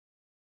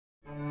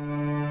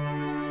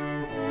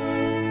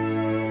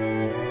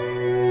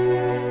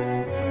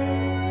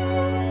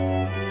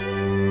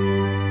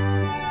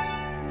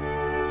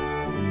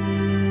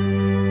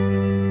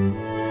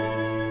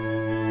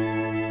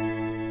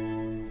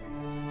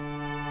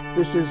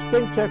This is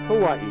ThinkTech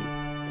Hawaii.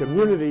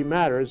 Community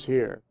matters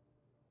here.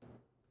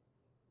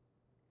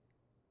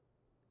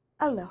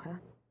 Aloha.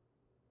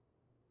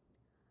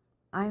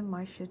 I'm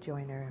Marsha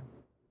Joyner,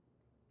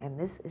 and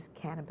this is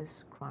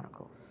Cannabis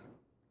Chronicles,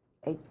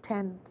 a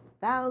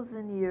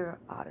 10,000-year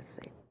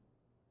odyssey.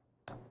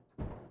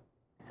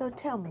 So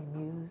tell me,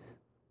 Muse,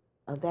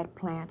 of that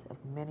plant of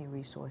many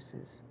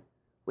resources,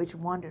 which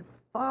wandered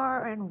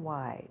far and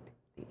wide,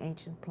 the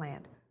ancient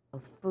plant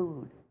of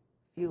food,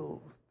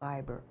 fuel,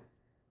 fiber,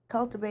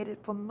 cultivated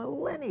for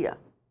millennia.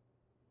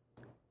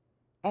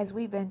 As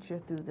we venture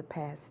through the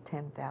past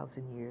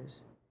 10,000 years,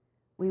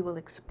 we will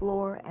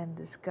explore and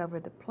discover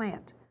the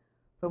plant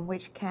from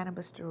which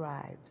cannabis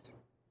derives,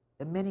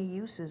 the many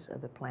uses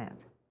of the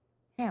plant,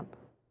 hemp,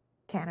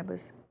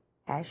 cannabis,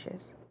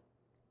 hashes,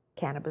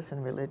 cannabis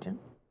and religion,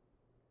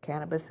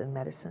 cannabis and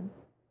medicine,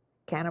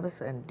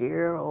 cannabis and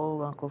dear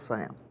old Uncle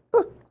Sam.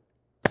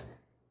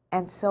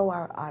 And so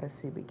our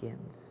odyssey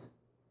begins.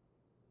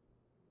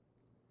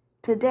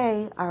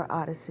 Today, our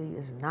odyssey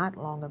is not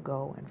long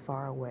ago and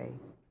far away.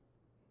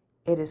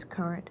 It is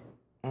current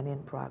and in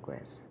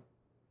progress.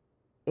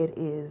 It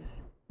is,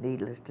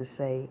 needless to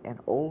say, an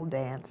old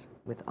dance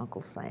with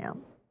Uncle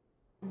Sam.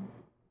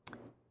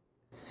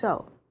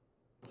 So,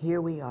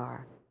 here we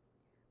are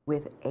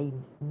with a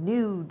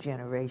new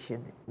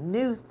generation,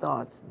 new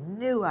thoughts,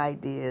 new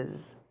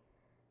ideas.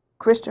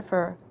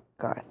 Christopher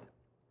Garth,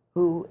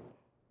 who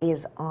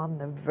is on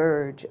the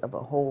verge of a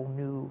whole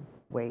new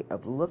way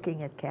of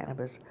looking at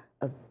cannabis,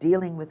 of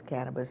dealing with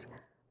cannabis,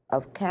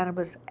 of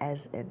cannabis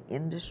as an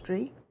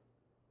industry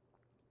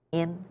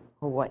in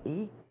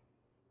Hawaii.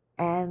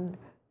 And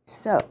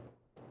so,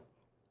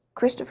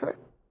 Christopher,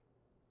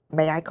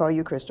 may I call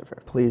you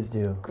Christopher? Please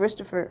do.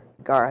 Christopher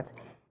Garth.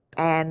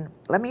 And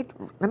let me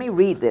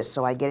read this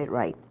so I get it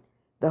right.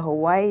 The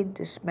Hawaii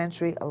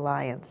Dispensary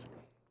Alliance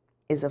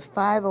is a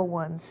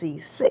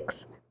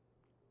 501c6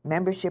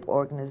 membership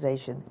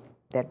organization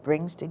that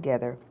brings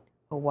together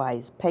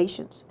Hawaii's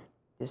patients,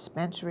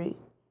 dispensary,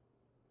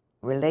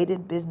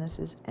 related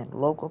businesses, and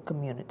local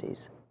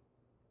communities.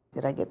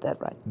 Did I get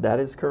that right? That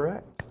is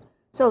correct.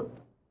 So,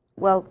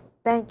 well,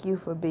 thank you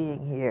for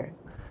being here.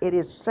 It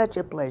is such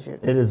a pleasure.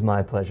 It is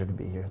my pleasure to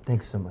be here.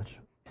 Thanks so much.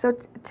 So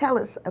tell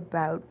us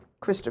about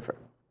Christopher.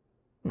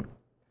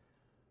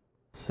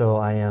 So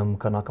I am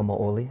Kanaka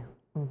Maoli,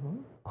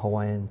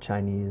 Hawaiian,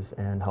 Chinese,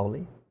 and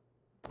Haole.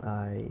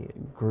 I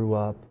grew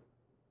up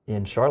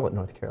in Charlotte,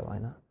 North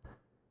Carolina,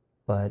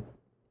 but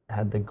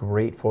had the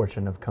great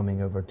fortune of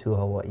coming over to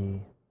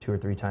Hawaii 2 or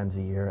 3 times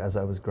a year as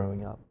I was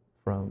growing up,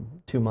 from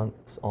 2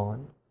 months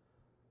on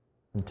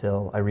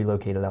until I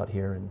relocated out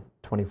here in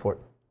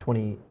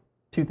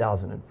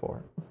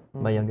 2004.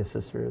 My youngest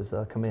sister is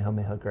a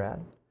Kamehameha grad.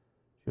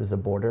 She was a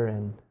boarder,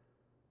 and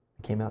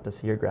I came out to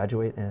see her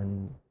graduate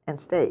and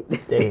stayed.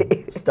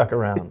 Stuck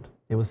around.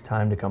 It was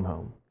time to come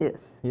home.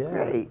 Yes, Yeah.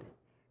 great.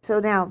 So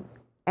now,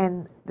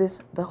 and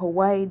the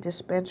Hawaii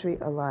Dispensary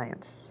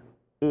Alliance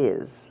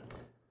is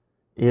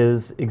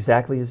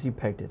exactly as you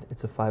pegged it.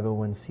 It's a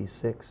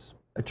 501c6,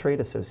 a trade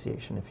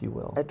association, if you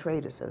will. a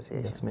trade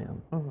association. Yes,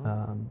 ma'am.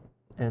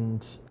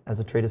 And as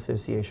a trade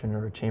association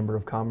or a chamber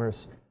of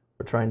commerce,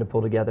 we're trying to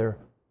pull together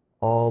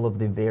all of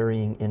the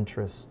varying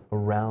interests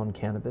around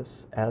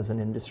cannabis as an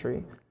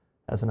industry,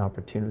 as an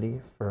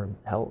opportunity for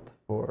health,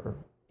 for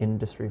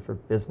industry, for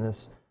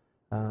business,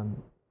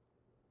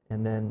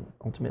 and then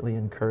ultimately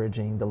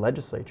encouraging the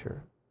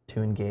legislature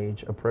to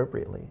engage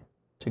appropriately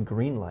to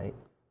greenlight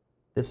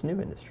this new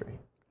industry.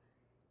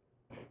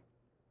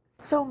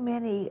 So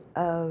many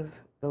of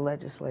the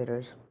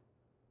legislators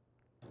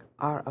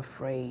are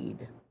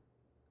afraid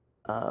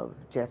of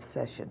Jeff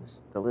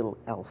Sessions, the little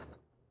elf.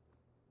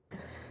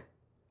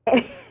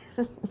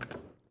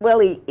 Well,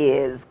 he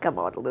is. Come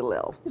on, a little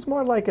elf. He's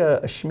more like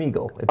a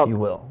Schmeagol, if you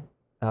will,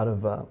 out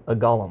of a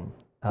Gollum,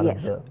 out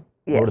of the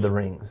Lord of the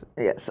Rings.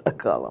 Yes, a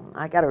Gollum.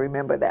 I got to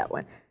remember that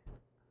one.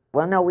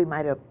 Well, no, we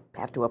might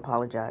have to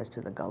apologize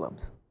to the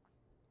Gollums.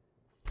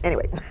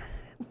 Anyway.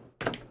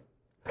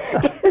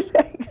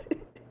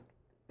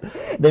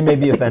 They may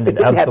be offended,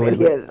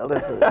 absolutely.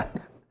 Yeah,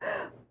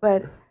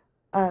 but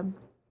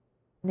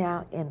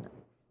now in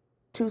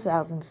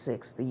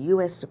 2006, the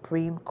U.S.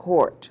 Supreme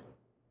Court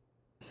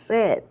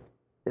said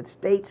that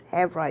states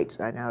have rights.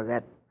 I know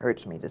that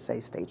hurts me to say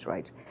states'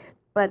 rights,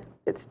 but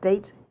that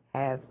states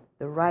have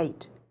the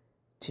right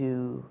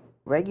to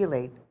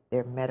regulate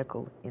their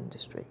medical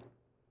industry.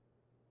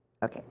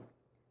 Okay,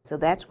 so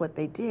that's what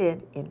they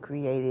did in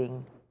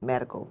creating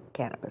medical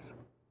cannabis.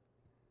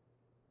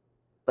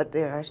 But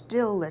there are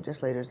still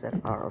legislators that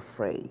are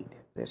afraid.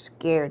 They're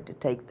scared to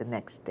take the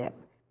next step.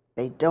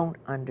 They don't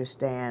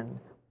understand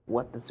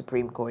what the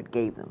Supreme Court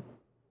gave them.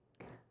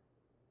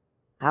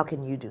 How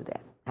can you do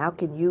that? How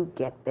can you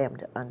get them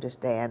to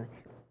understand,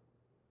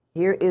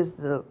 here is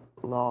the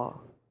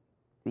law,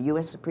 the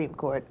U.S. Supreme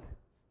Court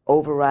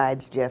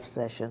overrides Jeff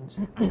Sessions,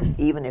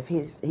 even if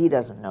he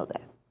doesn't know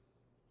that.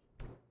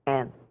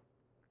 And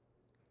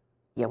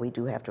yeah, we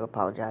do have to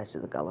apologize to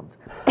the Gollums.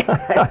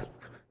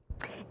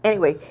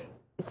 Anyway,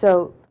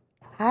 so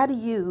how do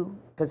you,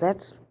 because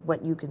that's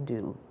what you can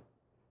do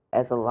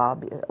as a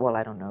lobbyist. Well,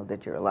 I don't know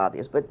that you're a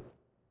lobbyist, but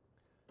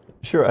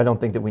Sure, I don't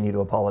think that we need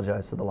to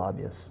apologize to the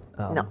lobbyists.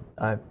 No.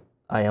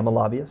 I am a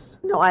lobbyist.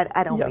 no, I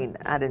don't Yeah. mean,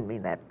 I didn't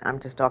mean that. I'm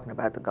just talking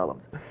about the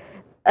Gullums.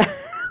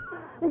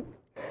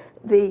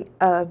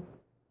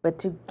 But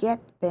to get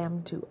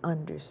them to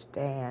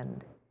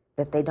understand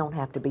that they don't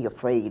have to be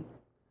afraid,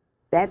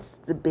 that's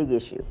the big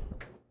issue.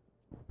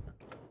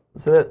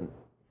 So, that,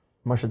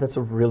 Marsha, that's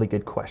a really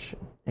good question.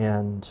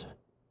 And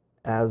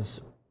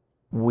as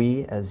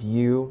we, as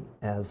you,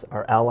 as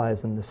our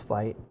allies in this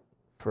fight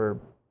for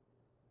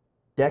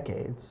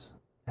decades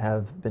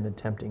have been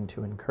attempting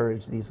to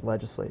encourage these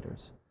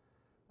legislators,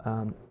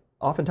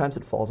 oftentimes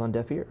it falls on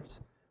deaf ears.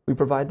 We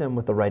provide them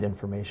with the right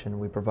information.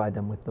 We provide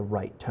them with the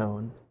right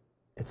tone.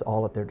 It's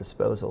all at their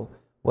disposal.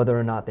 Whether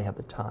or not they have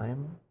the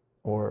time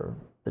or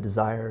the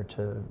desire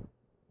to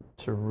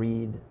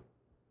read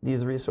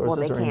these resources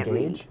Well, they or can't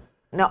engage. read.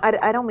 No,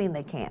 I don't mean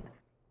they can't.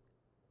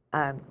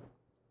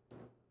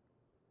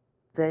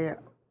 There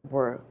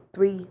were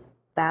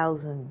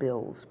 3,000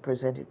 bills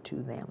presented to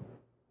them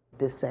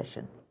this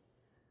session.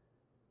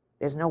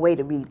 There's no way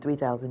to read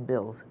 3,000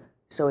 bills.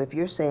 So if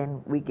you're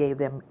saying we gave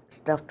them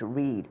stuff to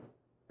read,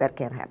 that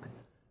can't happen.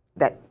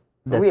 That's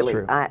really,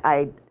 true.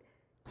 I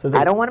So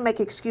don't want to make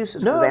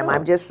excuses No, for them. no.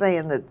 I'm just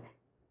saying that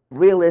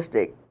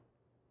realistic.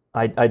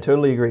 I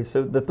totally agree.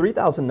 So the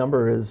 3,000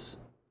 number is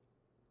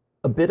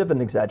a bit of an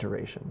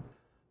exaggeration.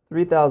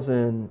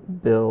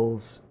 3,000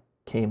 bills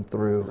came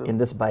through in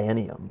this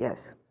biennium.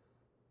 Yes.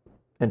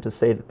 And to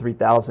say that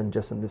 3,000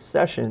 just in this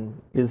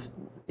session is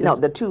No,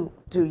 the two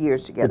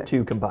years together. the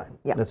two combined.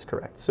 Yeah. That's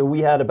correct. So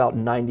we had about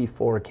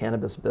 94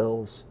 cannabis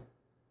bills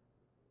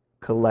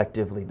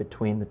collectively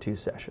between the two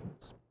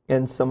sessions.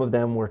 And some of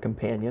them were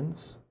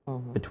companions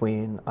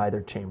between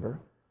either chamber.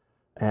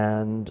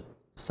 And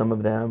some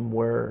of them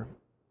were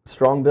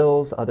strong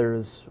bills,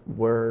 others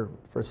were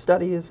for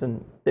studies,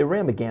 and they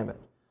ran the gamut.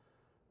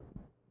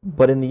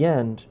 But in the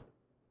end,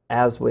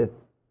 as with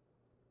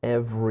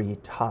every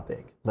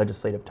topic,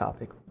 legislative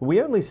topic,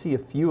 we only see a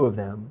few of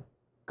them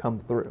come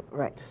through.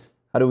 Right.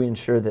 How do we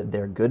ensure that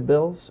they're good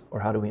bills,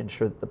 or how do we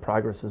ensure that the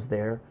progress is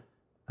there,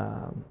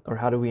 or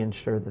how do we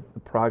ensure that the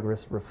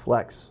progress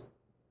reflects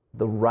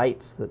the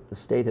rights that the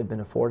state have been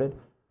afforded?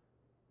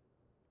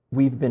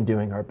 We've been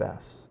doing our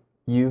best.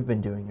 You've been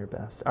doing your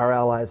best. Our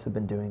allies have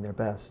been doing their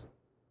best.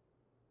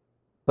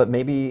 But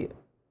maybe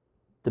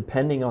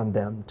depending on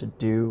them to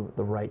do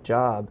the right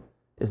job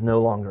is no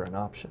longer an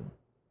option.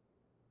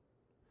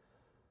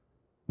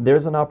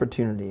 There's an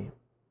opportunity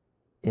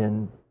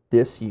in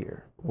this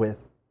year with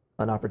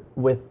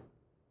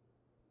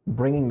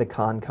bringing the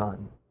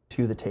CON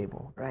to the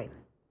table. Right.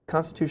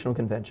 Constitutional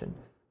Convention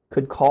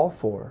could call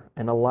for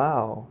and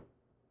allow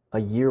a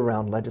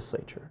year-round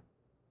legislature.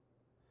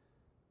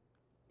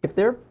 If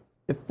they're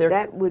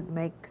That would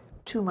make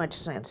too much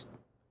sense.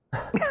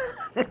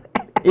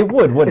 it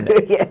would, wouldn't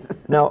it?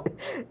 Yes. Now,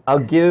 I'll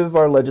give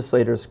our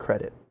legislators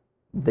credit.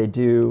 They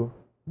do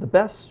the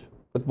best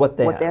with what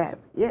they What have. they have.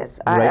 Yes,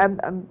 Right?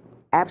 I'm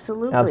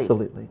absolutely.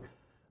 Absolutely.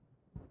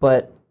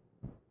 But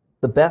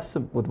the best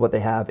with what they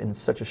have in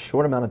such a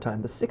short amount of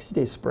time, the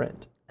 60-day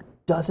sprint,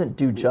 doesn't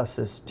do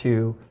justice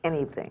to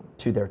Anything.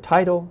 their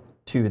title,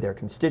 to their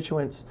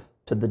constituents,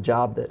 to the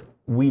job that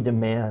we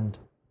demand.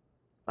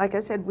 Like I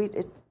said,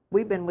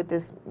 we've been with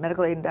this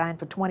medical aid and dying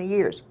for 20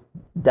 years.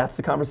 That's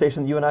the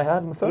conversation you and I had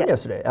on the phone Yeah.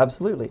 yesterday.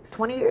 Absolutely.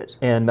 20 years.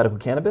 And medical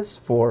cannabis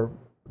for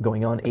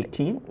going on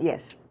 18.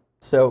 Yes.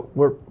 So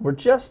we're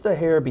just a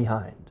hair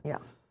behind. Yeah.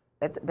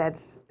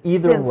 That's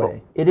Either sinful.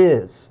 way, it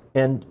is.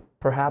 And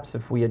perhaps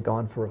if we had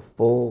gone for a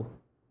full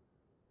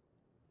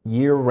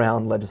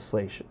year-round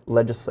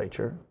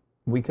legislature,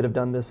 we could have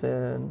done this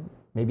in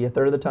maybe a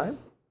third of the time.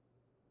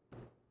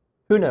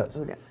 Who knows?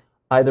 Okay.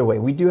 Either way,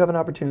 we do have an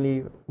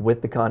opportunity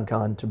with the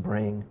CON to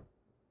bring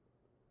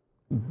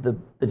the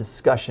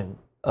discussion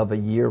of a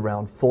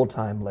year-round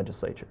full-time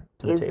legislature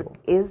to the table.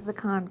 Is the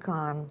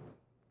CON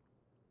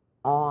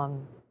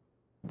on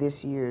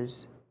this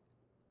year's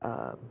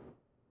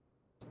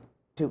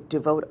to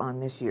vote on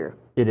this year?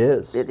 It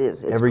is. It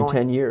is. It's Every going-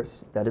 10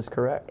 years. That is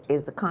correct.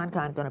 Is the CON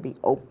going to be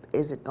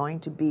is it going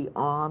to be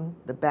on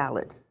the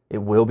ballot? It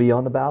will be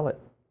on the ballot.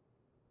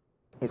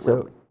 It will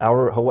So be.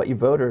 our Hawaii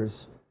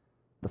voters,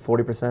 the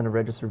 40% of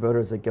registered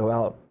voters that go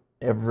out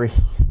every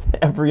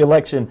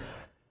election,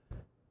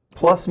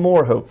 plus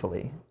more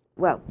hopefully,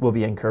 Well, will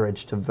be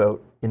encouraged to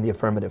vote in the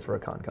affirmative for a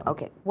CON.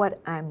 okay. What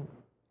I'm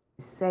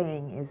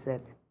saying is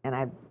that,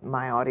 and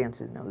my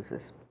audience knows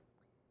this,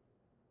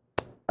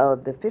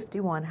 of the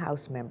 51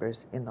 House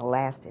members in the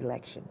last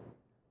election,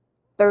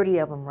 30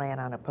 of them ran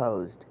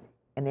unopposed,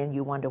 and then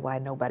you wonder why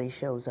nobody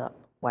shows up,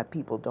 why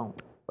people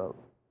don't vote.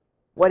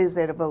 What is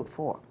there to vote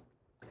for?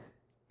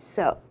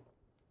 So,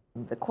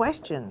 the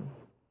question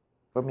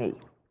for me,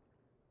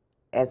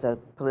 as a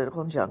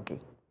political junkie,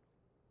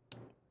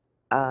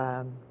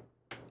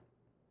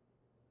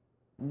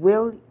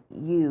 will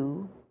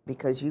you,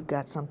 because you've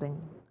got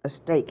a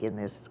stake in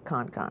this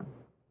CON,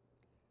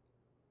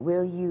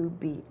 will you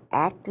be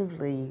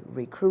actively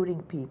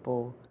recruiting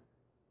people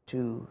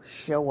to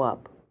show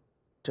up,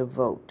 to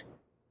vote,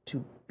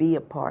 to be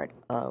a part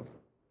of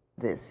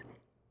this.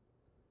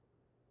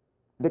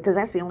 Because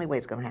that's the only way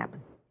it's going to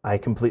happen. I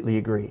completely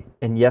agree.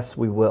 And yes,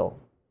 we will.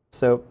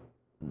 So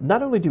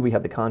not only do we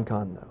have the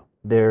ConCon, though,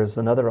 there's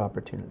another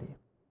opportunity.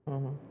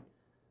 Mm-hmm.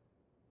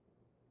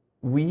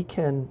 We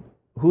can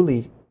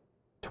Huli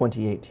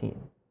 2018,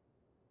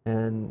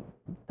 and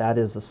that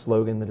is a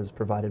slogan that is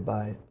provided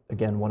by,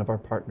 again, one of our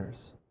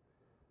partners.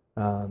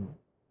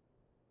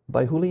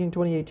 By Huli in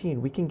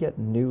 2018, we can get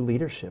new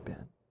leadership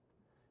in.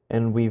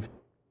 And we've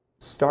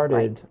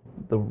started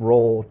the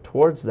role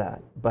towards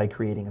that by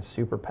creating a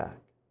super PAC.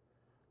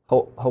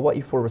 Hawaii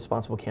for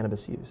Responsible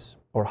Cannabis Use,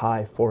 or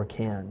HI for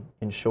CAN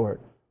in short,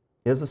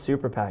 is a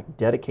super PAC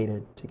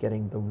dedicated to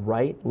getting the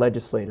right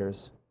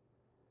legislators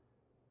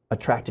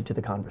attracted to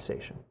the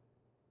conversation.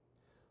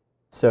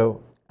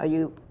 So, are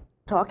you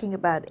talking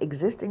about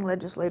existing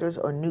legislators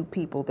or new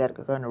people that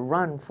are going to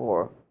run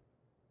for?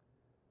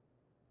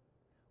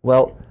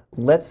 Well,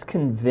 let's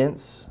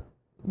convince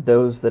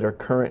those that are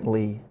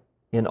currently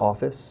in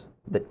office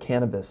that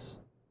cannabis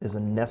is a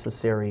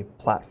necessary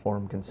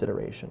platform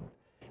consideration.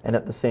 And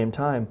at the same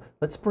time,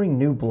 let's bring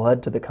new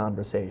blood to the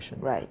conversation.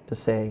 Right. To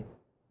say,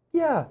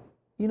 yeah,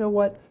 you know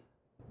what?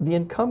 The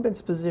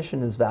incumbent's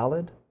position is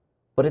valid,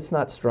 but it's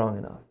not strong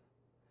enough.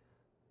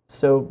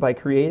 So by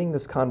creating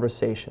this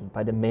conversation,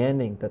 by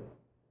demanding that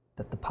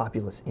the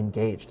populace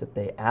engage, that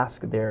they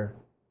ask the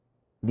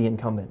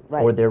incumbent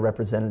or their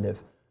representative,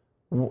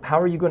 how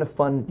are you going to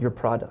fund your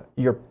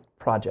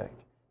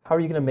project? How are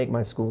you going to make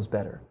my schools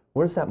better?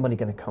 Where's that money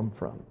going to come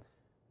from?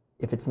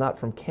 If it's not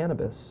from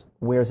cannabis,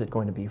 where's it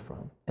going to be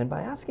from? And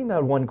by asking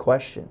that one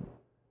question,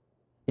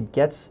 it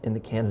gets in the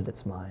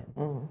candidate's mind.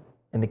 Mm-hmm.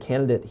 And the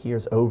candidate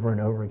hears over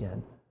and over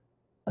again,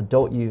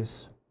 adult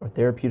use or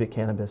therapeutic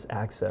cannabis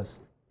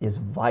access is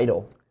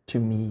vital to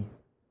me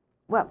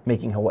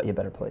making Hawaii a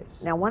better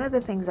place. Now, one of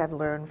the things I've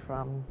learned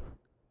from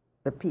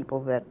the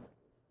people that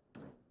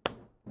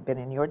been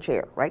in your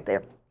chair right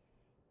there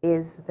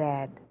is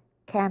that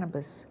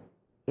cannabis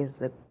is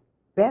the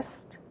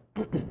best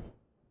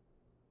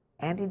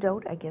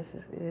antidote, I guess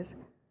it is,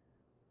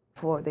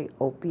 for the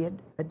opiate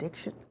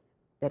addiction,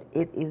 that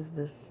it is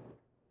the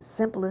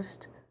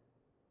simplest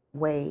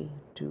way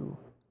to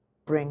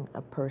bring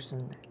a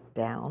person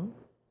down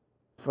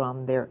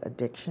from their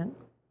addiction.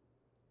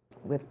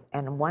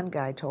 And one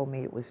guy told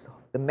me it was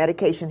the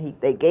medication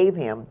they gave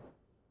him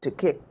to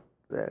kick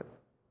the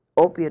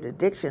opiate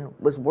addiction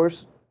was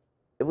worse.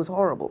 It was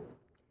horrible.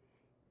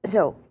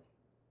 So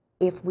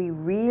if we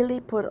really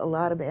put a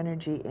lot of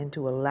energy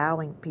into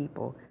allowing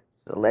people,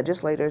 the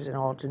legislators and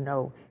all, to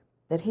know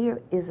that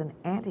here is an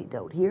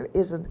antidote, here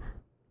is an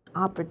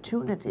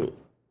opportunity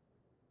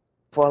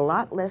for a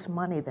lot less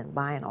money than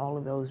buying all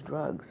of those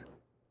drugs,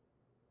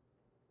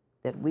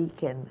 that we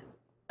can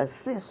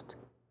assist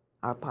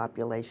our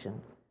population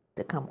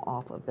to come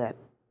off of the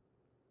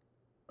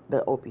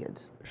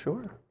opiates.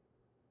 Sure.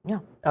 Yeah.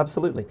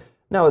 Absolutely.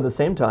 Now, at the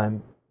same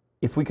time,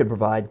 if we could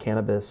provide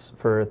cannabis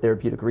for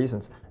therapeutic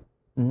reasons,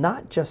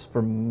 not just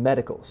for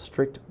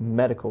strict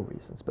medical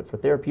reasons, but for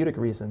therapeutic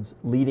reasons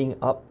leading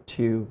up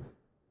to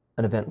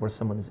an event where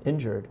someone is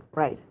injured,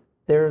 right?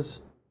 There's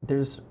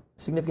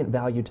significant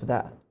value to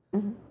that.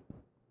 Mm-hmm.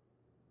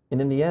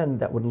 And in the end,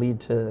 that would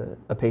lead to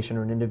a patient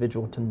or an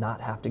individual to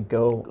not have to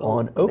go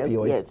on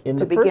opioids in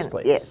the first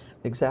place. Yes.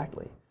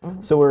 Exactly.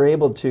 Mm-hmm. So we're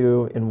able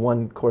to, in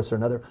one course or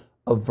another,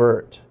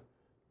 avert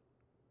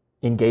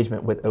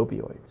engagement with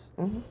opioids.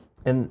 Mm-hmm.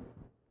 And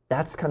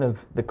that's kind of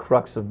the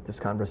crux of this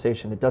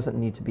conversation. It doesn't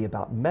need to be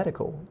about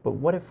medical, but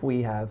what if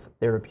we have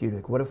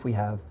therapeutic? What if we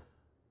have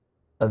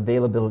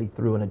availability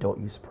through an adult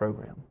use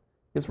program?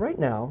 Because right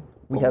now,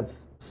 we have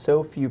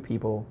so few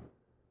people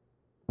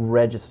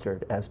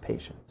registered as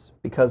patients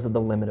because of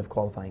the limit of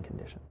qualifying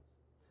conditions.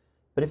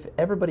 But if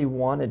everybody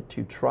wanted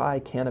to try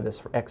cannabis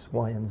for X,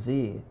 Y, and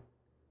Z,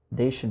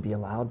 they should be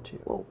allowed to.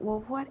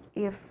 Well, what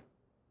if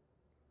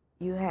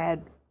you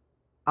had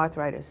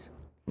arthritis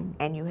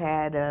and you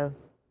had a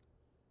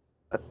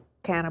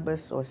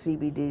cannabis or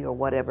CBD or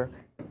whatever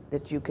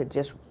that you could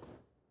just,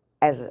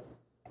 as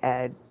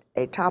a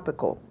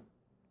topical,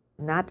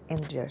 not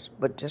ingest,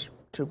 but just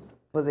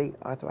for the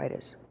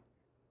arthritis.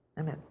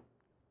 I mean,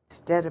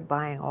 instead of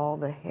buying all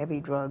the heavy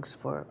drugs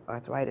for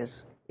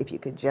arthritis, if you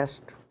could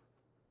just...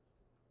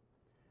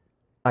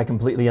 I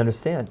completely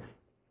understand.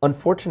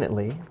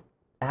 Unfortunately,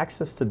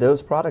 access to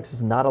those products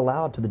is not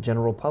allowed to the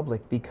general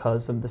public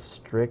because of the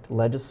strict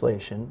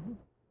legislation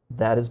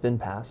that has been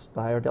passed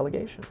by our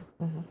delegation.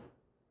 Mm-hmm.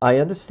 I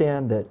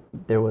understand that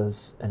there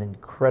was an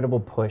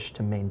incredible push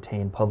to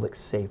maintain public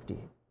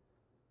safety.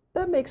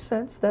 That makes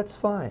sense, that's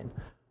fine.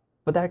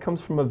 But that comes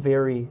from a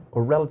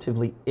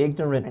relatively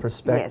ignorant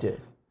perspective.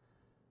 Yes.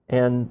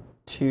 And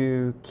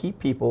to keep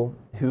people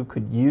who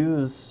could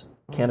use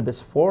cannabis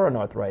for an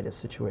arthritis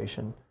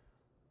situation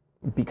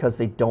because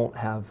they don't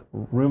have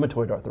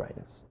rheumatoid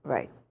arthritis,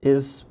 right,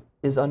 is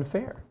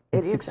unfair.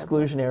 It's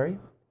exclusionary.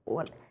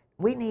 Well,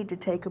 we need to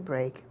take a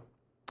break,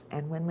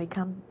 and when we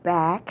come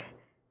back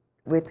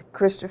with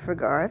Christopher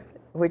Garth,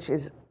 which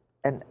is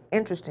an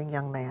interesting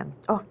young man.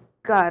 Oh,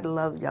 God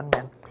love young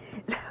men.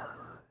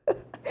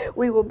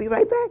 We will be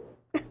right back.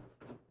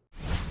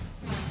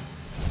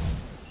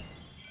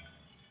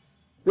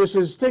 This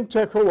is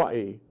ThinkTech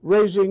Hawaii,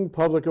 raising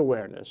public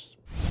awareness.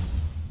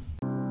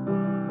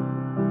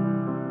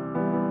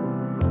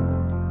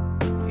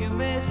 You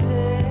may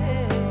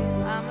say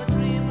I'm a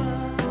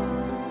dreamer,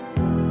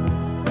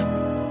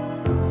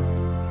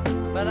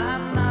 but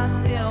I'm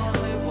not the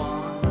only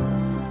one.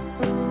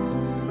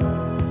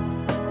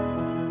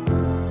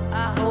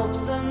 I hope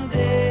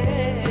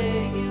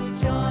someday you'll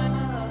join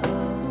us,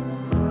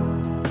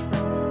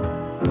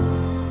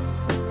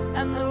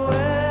 and the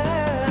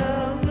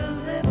world will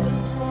live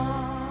as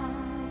one.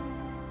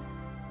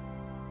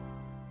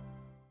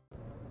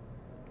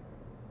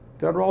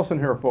 Ted Ralston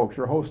here, folks,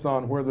 your host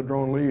on Where the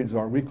Drone Leads,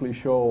 our weekly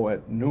show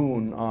at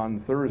noon on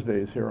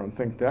Thursdays here on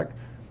ThinkTech,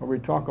 where we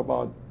talk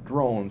about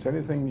drones,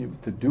 anything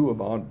to do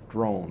about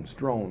drones,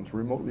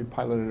 remotely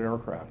piloted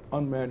aircraft,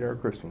 unmanned air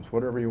systems,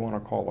 whatever you want to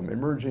call them,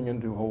 emerging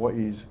into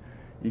Hawaii's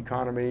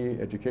economy,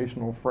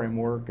 educational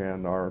framework,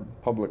 and our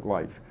public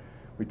life.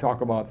 We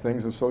talk about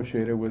things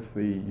associated with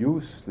the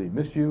use, the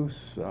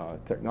misuse,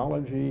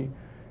 technology,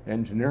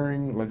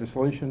 engineering,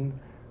 legislation,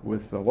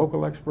 with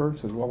local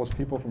experts as well as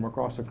people from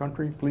across the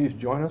country. Please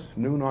join us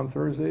noon on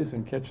Thursdays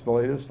and catch the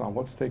latest on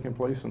what's taking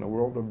place in the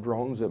world of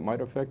drones that might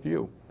affect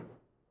you.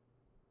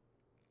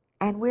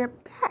 And we're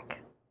back.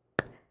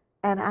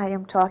 And I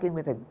am talking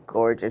with a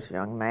gorgeous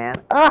young man.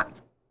 Ah,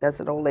 that's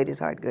an old lady's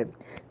heart good.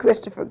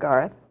 Christopher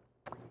Garth.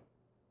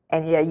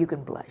 And yeah, you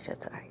can blush,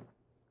 that's all right.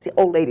 See,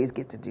 old ladies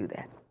get to do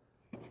that.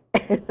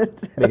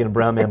 Making a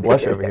brown man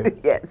blush over here.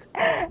 Yes.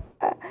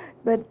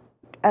 But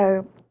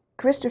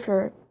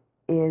Christopher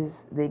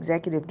is the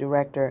executive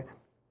director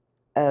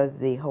of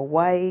the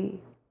Hawaii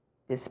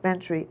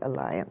Dispensary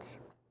Alliance.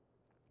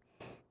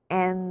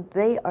 And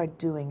they are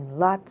doing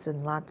lots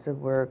and lots of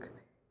work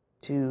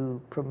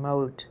to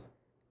promote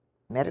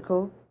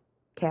medical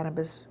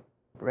cannabis,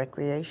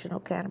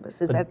 recreational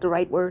cannabis. Is that the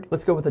right word?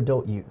 Let's go with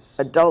adult use.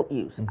 Adult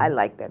use. I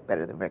like that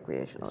better than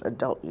recreational.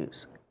 Adult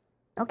use.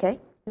 Okay.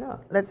 Yeah.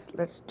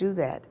 Let's do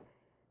that.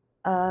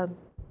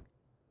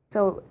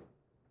 So,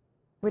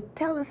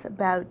 tell us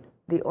about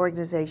the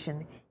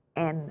organization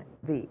and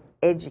the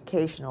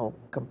educational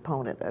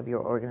component of your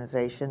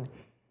organization,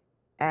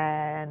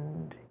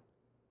 and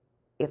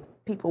if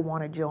people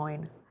want to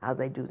join, how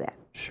they do that.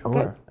 Sure.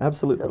 Okay?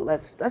 Absolutely. So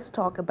let's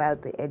talk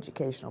about the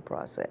educational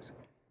process.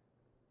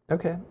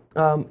 Okay.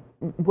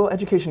 Well,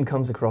 education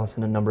comes across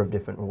in a number of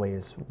different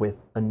ways with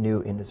a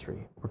new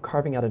industry. We're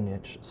carving out a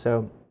niche,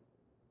 so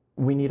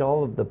we need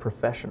all of the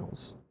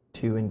professionals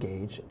to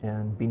engage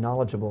and be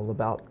knowledgeable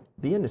about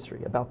the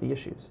industry, about the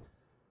issues.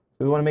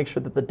 We want to make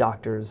sure that the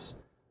doctors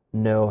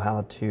know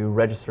how to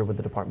register with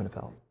the Department of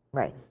Health.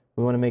 Right.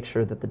 We want to make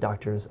sure that the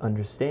doctors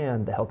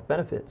understand the health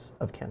benefits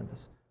of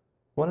cannabis.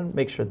 We want to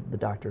make sure that the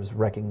doctors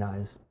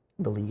recognize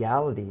the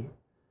legality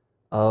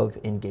of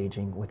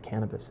engaging with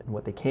cannabis and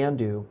what they can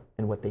do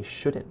and what they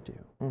shouldn't do.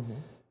 Mm-hmm.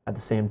 At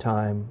the same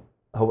time,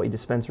 Hawaii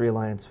Dispensary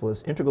Alliance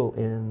was integral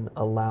in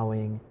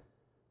allowing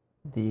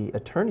the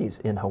attorneys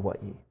in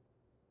Hawaii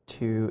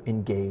to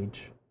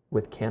engage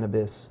with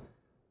cannabis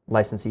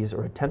licensees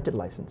or attempted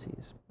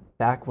licensees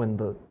back when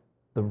the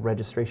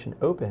registration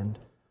opened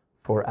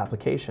for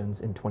applications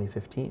in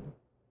 2015.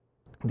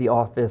 The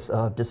Office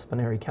of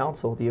Disciplinary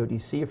Counsel, the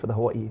ODC for the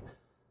Hawaii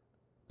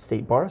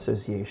State Bar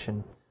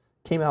Association,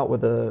 came out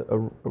with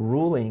a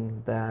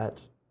ruling that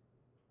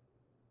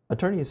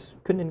attorneys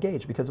couldn't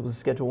engage because it was a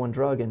Schedule I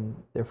drug and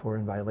therefore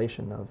in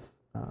violation of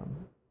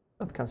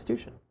the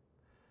Constitution.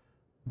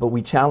 But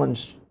we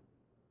challenged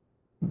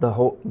the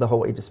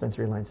Hawaii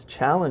Dispensary Alliance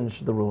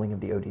challenged the ruling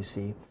of the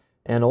ODC,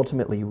 and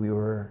ultimately we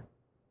were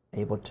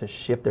able to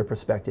shift their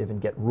perspective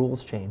and get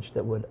rules changed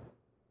that would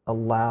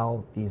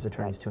allow these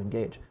attorneys to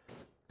engage.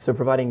 So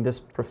providing this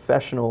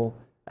professional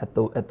at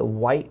the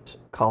white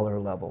collar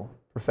level,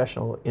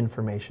 professional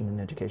information and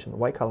education, the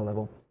white collar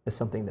level is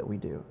something that we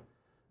do.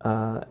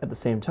 At the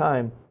same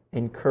time,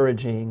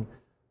 encouraging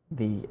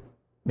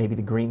maybe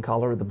the green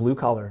collar or the blue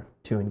collar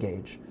to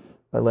engage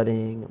by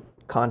letting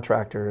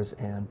contractors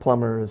and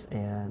plumbers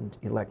and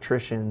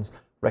electricians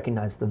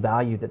recognize the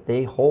value that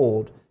they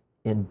hold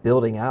in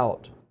building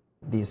out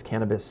these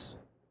cannabis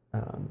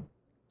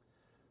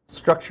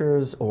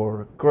structures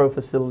or grow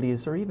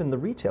facilities or even the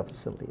retail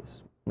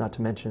facilities, not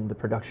to mention the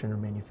production or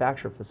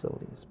manufacture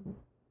facilities.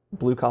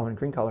 Blue collar and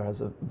green collar has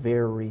a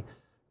very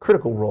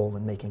critical role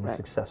in making a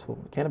successful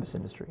cannabis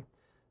industry.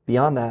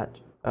 Beyond that,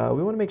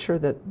 we want to make sure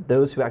that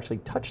those who actually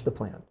touch the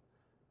plant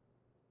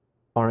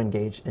are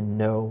engaged and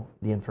know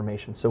the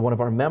information. So one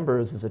of our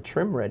members is a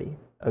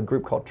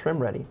group called Trim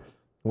Ready,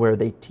 where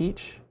they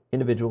teach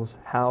individuals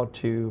how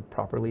to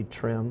properly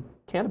trim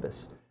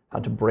cannabis, how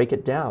to break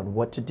it down,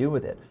 what to do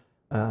with it,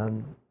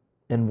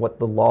 and what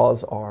the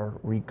laws are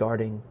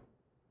regarding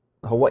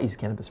Hawaii's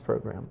cannabis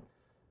program.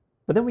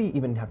 But then we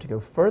even have to go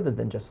further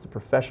than just the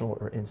professional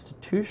or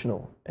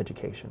institutional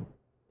education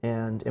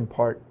and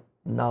impart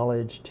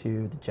knowledge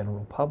to the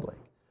general public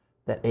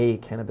that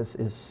cannabis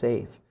is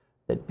safe,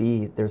 that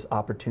B, there's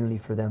opportunity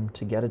for them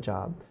to get a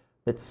job,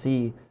 that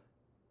C,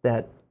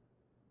 that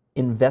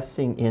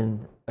investing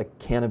in a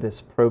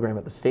cannabis program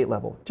at the state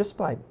level, just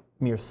by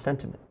mere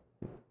sentiment,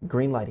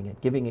 greenlighting it,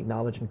 giving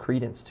acknowledgement and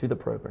credence to the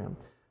program,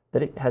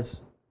 that it has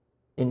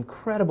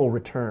incredible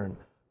return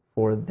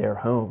for their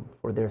home,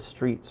 for their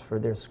streets, for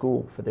their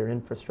school, for their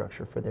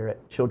infrastructure, for their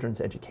children's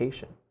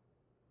education.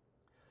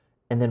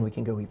 And then we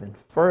can go even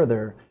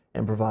further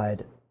and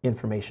provide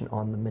information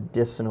on the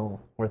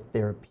medicinal or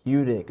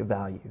therapeutic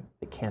value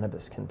that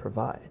cannabis can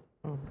provide.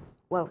 Mm.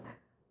 Well,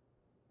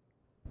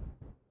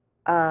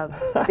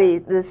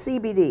 the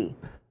CBD,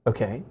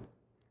 Okay.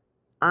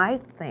 I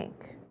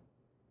think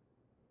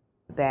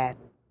that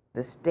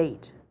the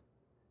state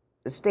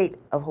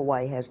of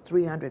Hawaii has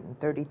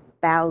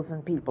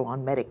 330,000 people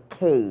on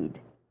Medicaid,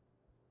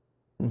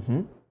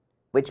 Mm-hmm.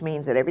 which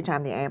means that every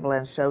time the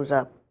ambulance shows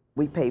up,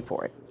 we pay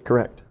for it.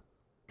 Correct.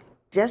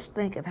 Just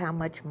think of how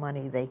much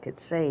money they could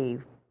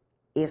save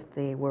if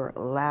they were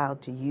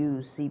allowed to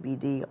use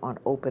CBD on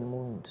open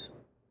wounds,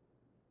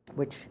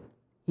 which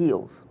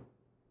heals.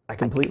 I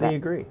completely that.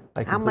 agree.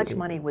 How much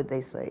money would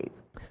they save?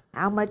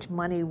 How much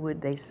money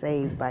would they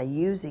save by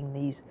using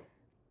these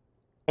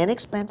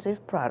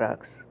inexpensive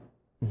products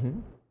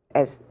Mm-hmm.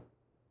 as,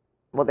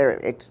 well,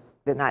 they're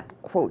not,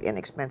 quote,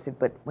 inexpensive,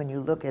 but when you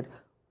look at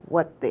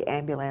what the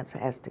ambulance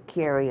has to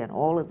carry and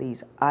all of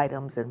these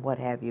items and what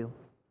have you,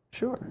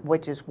 Sure.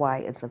 which is why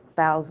it's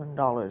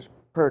 $1,000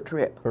 per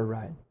trip. Per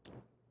ride.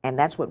 And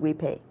that's what we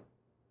pay.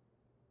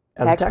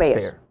 As Taxpayers. a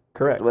taxpayer.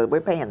 Correct. Well,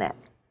 we're paying that.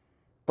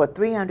 For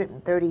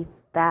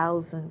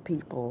 330,000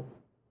 people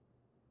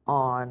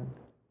on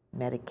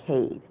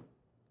Medicaid,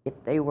 if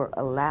they were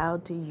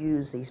allowed to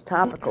use these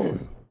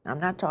topicals, I'm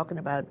not talking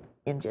about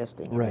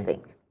ingesting Right.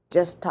 anything,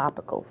 just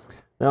topicals.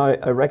 Now,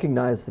 I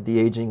recognize that the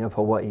aging of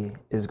Hawaii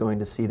is going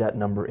to see that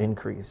number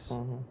increase.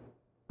 Mm-hmm.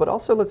 But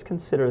also let's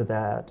consider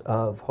that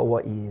of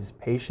Hawaii's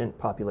patient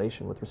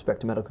population with respect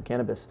to medical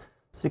cannabis.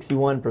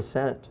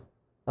 61%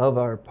 of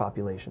our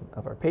population,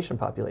 of our patient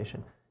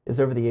population, is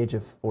over the age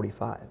of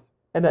 45.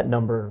 And that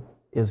number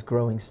is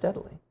growing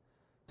steadily.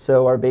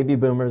 So our baby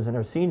boomers and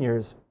our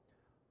seniors,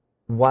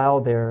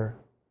 while they're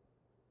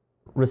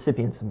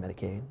recipients of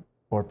Medicaid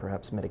or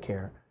perhaps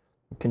Medicare,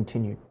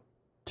 continue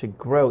to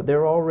grow,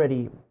 they're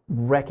already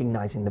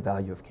recognizing the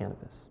value of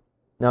cannabis.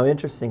 Now,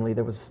 interestingly,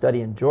 there was a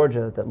study in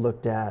Georgia that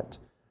looked at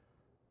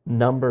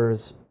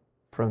numbers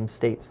from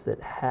states that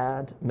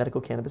had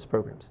medical cannabis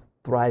programs,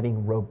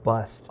 thriving,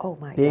 robust, Oh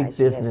my big gosh,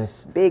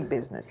 business yes. Big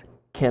business.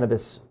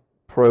 cannabis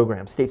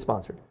programs,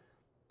 state-sponsored.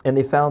 And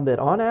they found that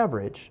on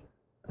average,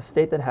 a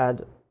state that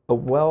had a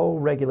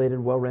well-regulated,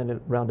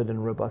 well-rounded,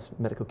 and robust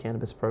medical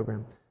cannabis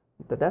program,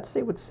 that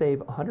state would save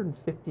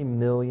 $150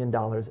 million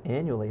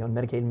annually on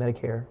Medicaid and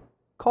Medicare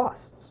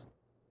costs.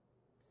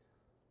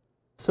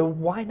 So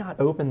why not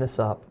open this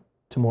up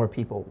to more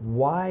people?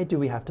 Why do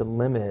we have to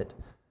limit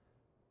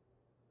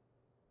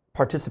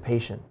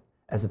participation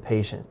as a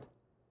patient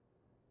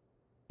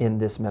in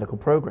this medical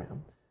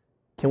program?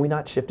 Can we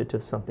not shift it to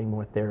something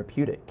more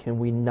therapeutic? Can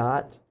we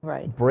not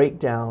Right. break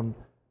down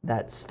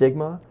that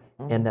stigma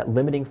and that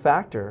limiting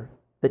factor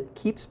that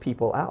keeps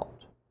people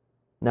out?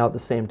 Now, at the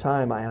same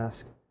time, I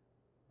ask,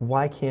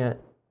 why can't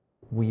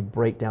we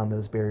break down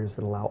those barriers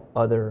that allow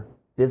other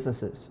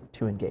businesses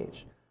to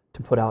engage,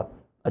 to put out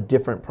a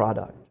different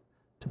product,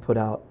 to put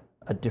out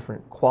a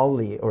different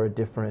quality or a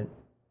different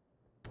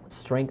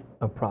strength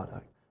of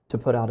product, to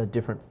put out a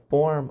different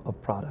form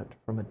of product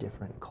from a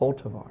different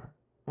cultivar?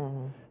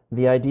 Mm-hmm.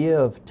 The idea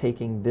of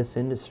taking this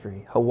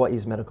industry,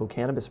 Hawaii's medical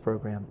cannabis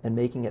program, and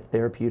making it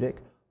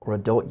therapeutic or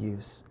adult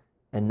use,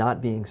 and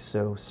not being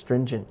so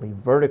stringently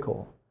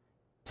vertical,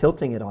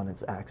 tilting it on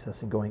its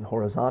axis and going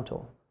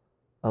horizontal,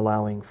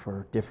 allowing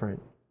for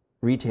different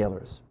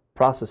retailers,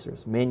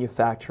 processors,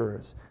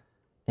 manufacturers,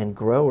 and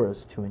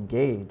growers to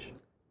engage,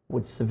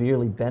 would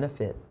severely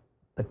benefit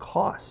the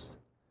cost.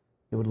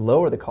 It would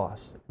lower the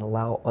cost and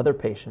allow other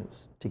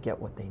patients to get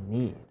what they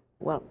need.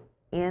 Well,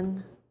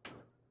 in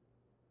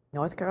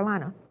North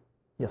Carolina,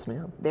 Yes,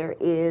 ma'am. there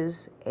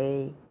is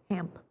a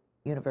hemp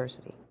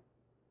university.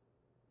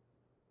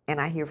 And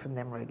I hear from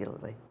them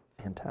regularly.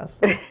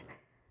 Fantastic.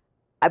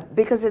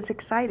 Because it's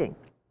exciting.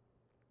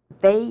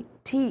 They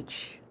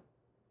teach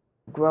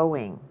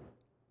growing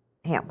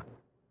hemp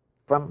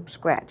from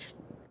scratch.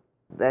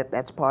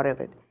 That's part of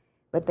it.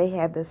 But they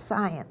have the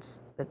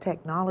science, the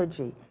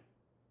technology,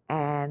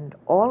 and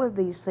all of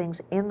these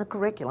things in the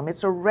curriculum.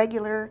 It's a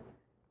regular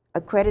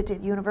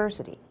accredited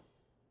university.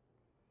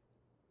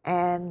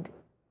 And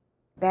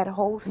that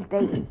whole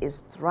state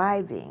is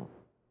thriving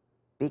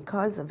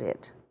because of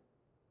it,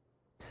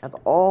 of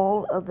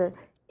all of the,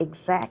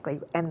 exactly,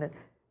 and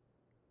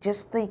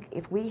just think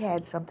if we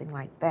had something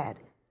like that,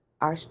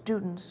 our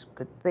students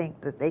could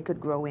think that they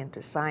could grow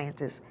into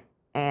scientists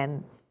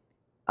and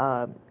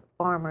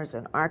farmers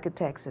and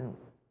architects and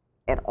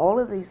all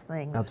of these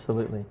things.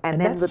 Absolutely. And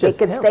then that's they just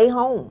could hemp. stay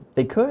home.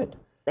 They could.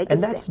 They could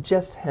And that's stay.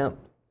 just hemp.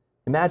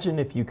 Imagine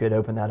if you could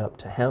open that up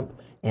to hemp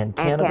and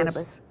cannabis.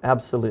 cannabis.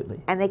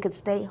 Absolutely. And they could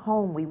stay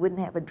home. We wouldn't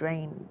have a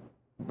drain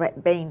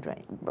brain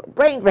drain.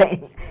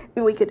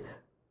 We could,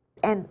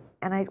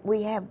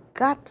 we have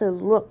got to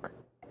look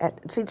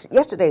at. See,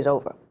 yesterday's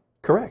over.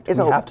 Correct. It's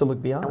we over. have to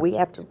look beyond. And we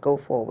have to go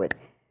forward.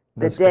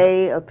 The That's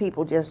day of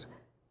people just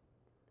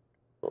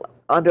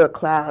under a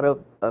cloud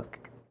of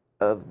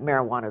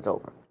marijuana is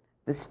over.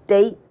 The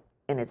state,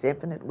 in its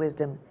infinite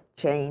wisdom,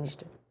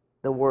 changed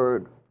the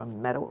word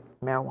from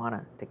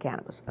marijuana to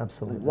cannabis.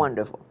 Absolutely.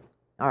 Wonderful.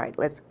 All right,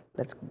 let's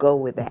go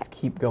with that. Let's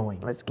keep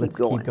going. Let's keep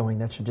going.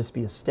 That should just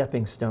be a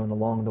stepping stone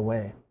along the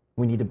way.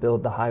 We need to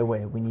build the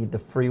highway. We need the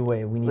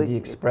freeway. We need the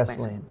express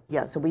lane.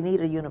 Yeah, so we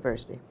need a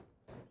university.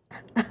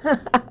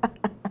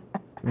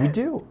 We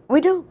do.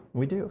 We do.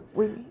 We do.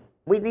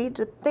 We need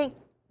to think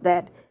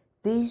that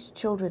these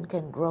children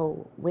can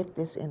grow with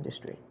this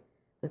industry,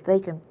 that they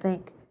can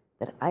think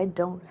that I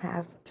don't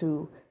have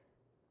to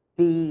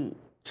be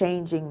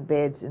changing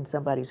beds in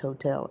somebody's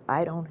hotel.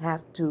 I don't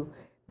have to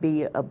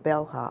be a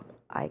bellhop.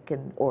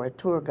 Or a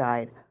tour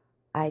guide.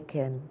 I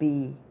can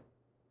be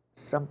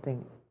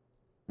something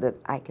that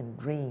I can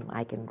dream,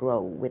 I can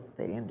grow with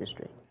the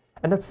industry.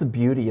 And that's the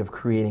beauty of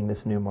creating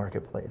this new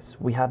marketplace.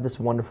 We have this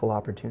wonderful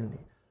opportunity.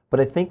 But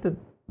I think that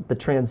the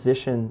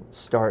transition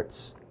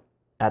starts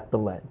at the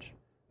ledge,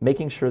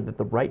 making sure that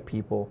the right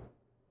people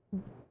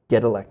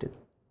get elected,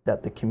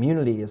 that the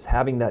community is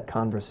having that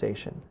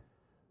conversation,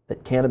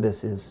 that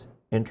cannabis is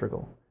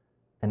integral.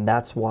 And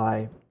that's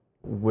why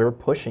we're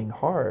pushing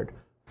hard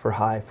for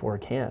High for a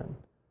Can,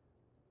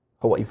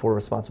 Hawaii for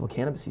Responsible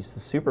Cannabis Use, the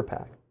Super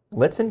PAC.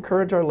 Let's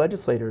encourage our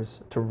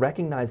legislators to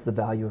recognize the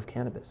value of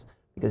cannabis,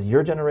 because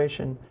your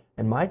generation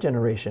and my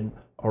generation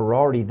are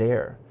already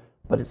there.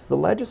 But it's the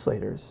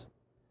legislators,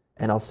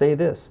 and I'll say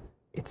this,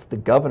 it's the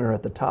governor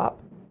at the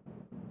top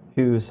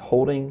who's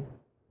holding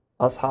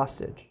us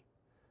hostage.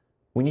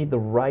 We need the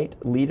right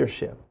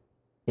leadership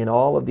in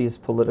all of these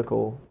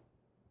political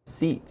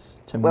seats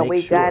to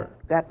make sure. Well,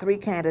 we got 3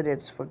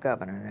 candidates for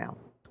governor now.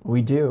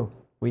 We do.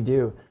 We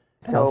do.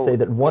 And So, I'll say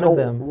that one of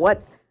them.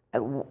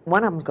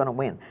 One of them's going to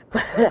win.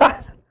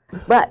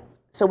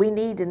 So we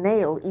need to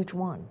nail each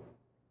one.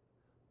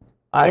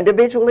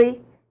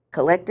 Individually,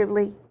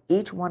 collectively,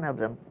 each one of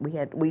them,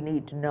 we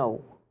need to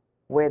know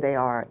where they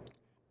are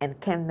and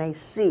can they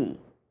see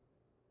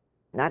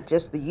not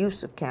just the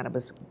use of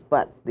cannabis,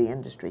 but the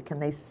industry. Can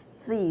they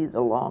see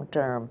the long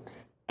term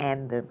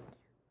and the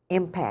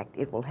impact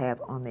it will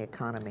have on the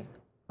economy?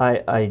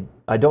 I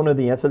don't know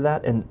the answer to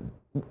that,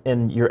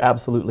 and you're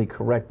absolutely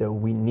correct, though.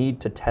 We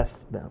need to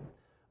test them.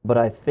 But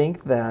I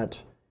think that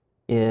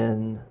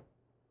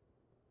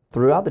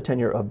throughout the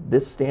tenure of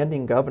this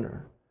standing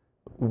governor,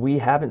 we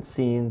haven't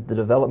seen the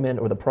development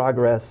or the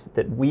progress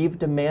that we've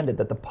demanded,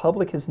 that the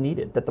public has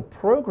needed, that the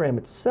program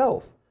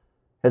itself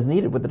has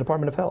needed with the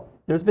Department of Health.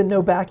 There's been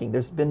no backing.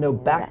 There's been no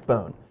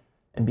backbone.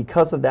 And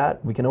because of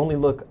that, we can only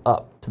look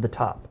up to the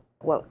top.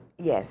 Well,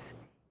 yes.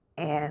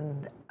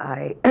 And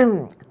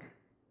I'm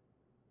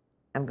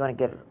going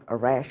to get a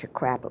rash of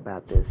crap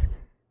about this,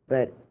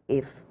 but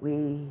if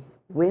we,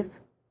 with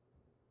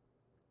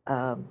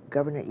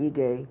Governor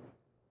Ige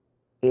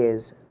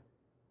is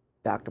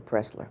Dr.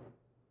 Pressler,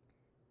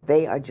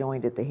 they are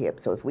joined at the hip.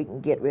 So if we can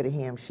get rid of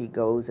him, she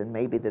goes, and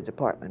maybe the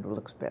department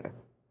looks better.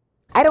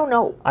 I don't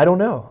know. I don't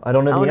know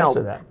the answer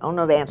to that. I don't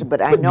know the answer,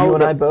 but I know you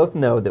and that I both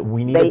know that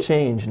we need a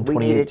change in 2018.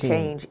 We need a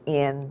change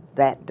in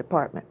that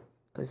department,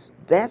 because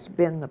that's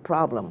been the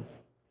problem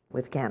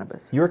with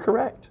cannabis. You're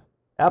correct.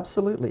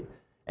 Absolutely.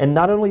 And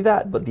not only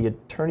that, but the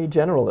Attorney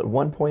General at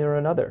one point or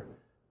another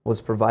was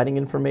providing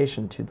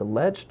information to the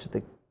ledge, to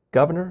the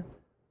governor,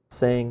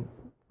 saying,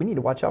 we need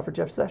to watch out for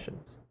Jeff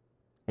Sessions.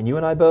 And you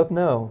and I both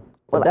know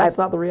that's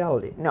not the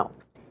reality. No.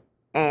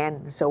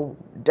 And so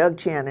Doug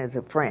Chin is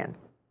a friend,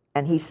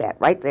 and he sat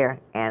right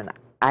there, and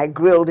I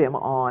grilled him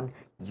on,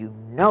 you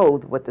know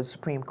what the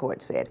Supreme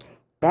Court said.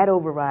 That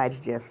overrides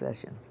Jeff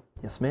Sessions.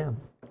 Yes, ma'am.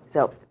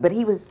 So, but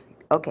he was,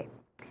 okay.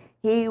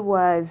 He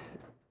was,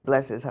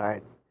 bless his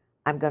heart,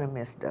 I'm going to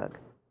miss Doug.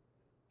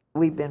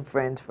 We've been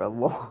friends for a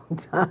long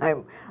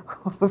time,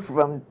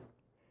 from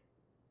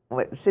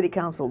city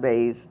council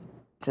days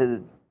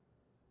to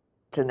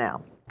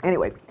now.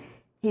 Anyway,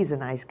 he's a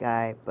nice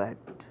guy, but,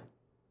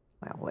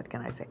 well, what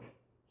can I say?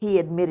 He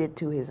admitted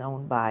to his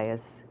own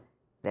bias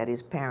that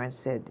his parents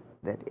said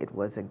that it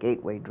was a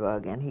gateway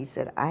drug, and he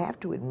said, I have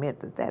to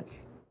admit that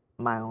that's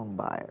my own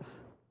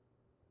bias.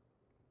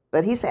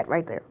 But he sat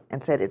right there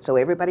and said it so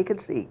everybody could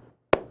see.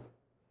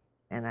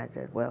 And I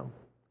said, well,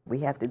 we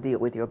have to deal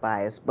with your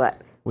bias,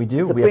 but we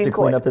do. We have to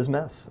clean up his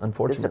mess,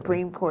 unfortunately. The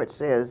Supreme Court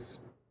says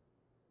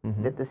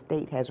that the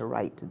state has a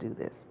right to do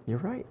this. You're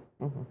right.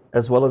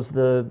 As well as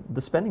the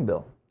spending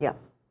bill. Yeah.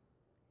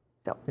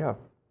 So. Yeah.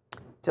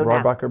 So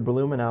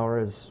Rohrabacher-Blumenauer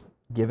has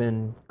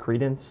given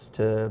credence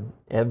to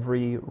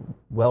every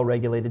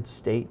well-regulated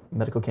state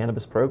medical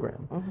cannabis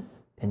program,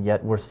 and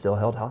yet we're still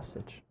held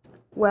hostage.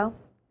 Well,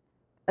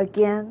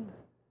 again,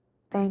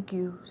 thank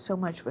you so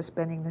much for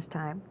spending this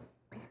time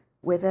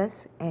with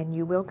us, and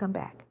you will come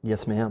back.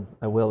 Yes, ma'am.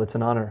 I will. It's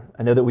an honor.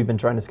 I know that we've been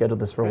trying to schedule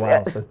this for a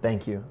while, so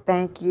thank you.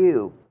 Thank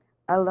you.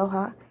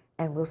 Aloha,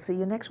 and we'll see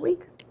you next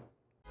week.